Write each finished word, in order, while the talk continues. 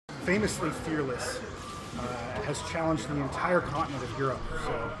famously fearless, has challenged the entire continent of Europe.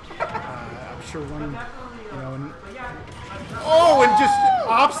 So I'm sure one, you know, and just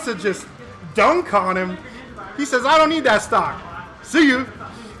opts to just dunk on him. He says, "I don't need that stock. See you."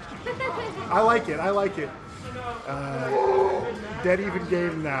 I like it. I like it. Dead even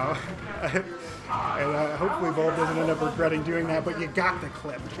game now. And hopefully Bulb doesn't end up regretting doing that, but you got the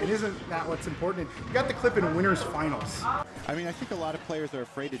clip. And isn't that what's important? You got the clip in winners finals. I mean, I think a lot of players are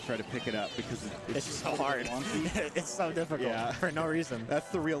afraid to try to pick it up because it's so hard. It's so difficult for no reason. That's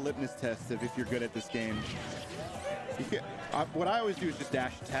the real litmus test of if you're good at this game. What I always do is just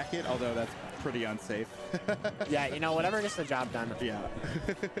dash attack it, although that's pretty unsafe. Yeah, you know, whatever gets the job done. Yeah.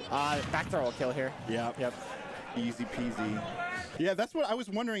 Back throw will kill here. Yeah. Yep. Easy peasy. Yeah, that's what I was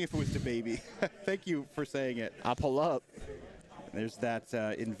wondering if it was to baby. Thank you for saying it. I'll pull up. There's that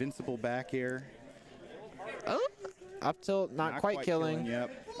invincible back air. Oh, up tilt, not quite killing. Yep.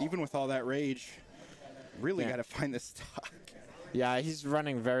 Even with all that rage, really got to find the stock. Yeah, he's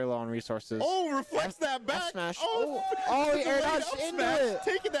running very low on resources. Oh, reflects that back. Smash. Oh, he air dodged into it.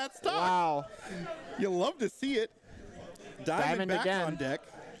 Taking that stock. Wow. You love to see it. Diamond again on deck.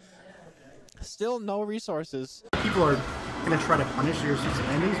 Still no resources. People are going to try to punish Zero Suit's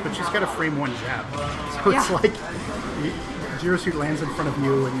landings, but she's got a frame one jab. So it's like Zero Suit lands in front of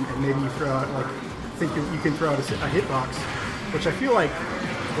you, and maybe you throw out, like, think you can throw out a hitbox, which I feel like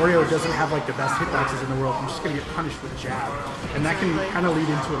Wario doesn't have like the best hitboxes in the world. I'm just going to get punished with a jab. And that can kind of lead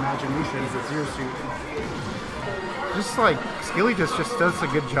into imagination with Zero Suit. Just like, Skilly just does a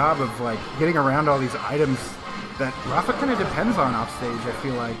good job of like getting around all these items that Rafa kind of depends on off stage, I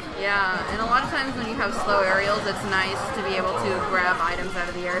feel like. Yeah, and a lot of times when you have slow aerials, it's nice to be able to grab items out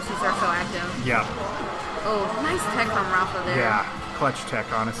of the air since they're so active. Yeah. Oh, nice tech from Rafa there. Yeah, clutch tech,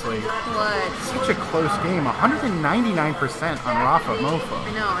 honestly. Clutch. Such a close game. 199% on Rafa Mofo.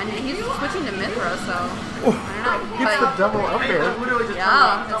 I know, and he's switching to Mithra, so Oh, I don't know. gets the double up air.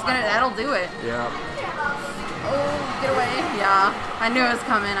 Yeah, that'll do it. Yeah. Oh, get away. Yeah, I knew it was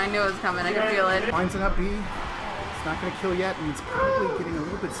coming. I could feel it. Finds an up B. It's not going to kill yet, and it's probably getting a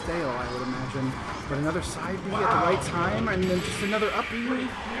little bit stale, I would imagine. But another side B at the right time, and then just another up B.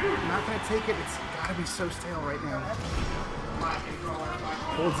 Not going to take it. It's got to be so stale right now.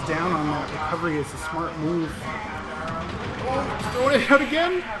 Holds down on that recovery is a smart move. Oh, throwing it out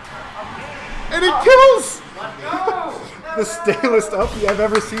again. And it kills! The stalest up I've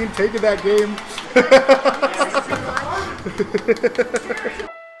ever seen taking that game.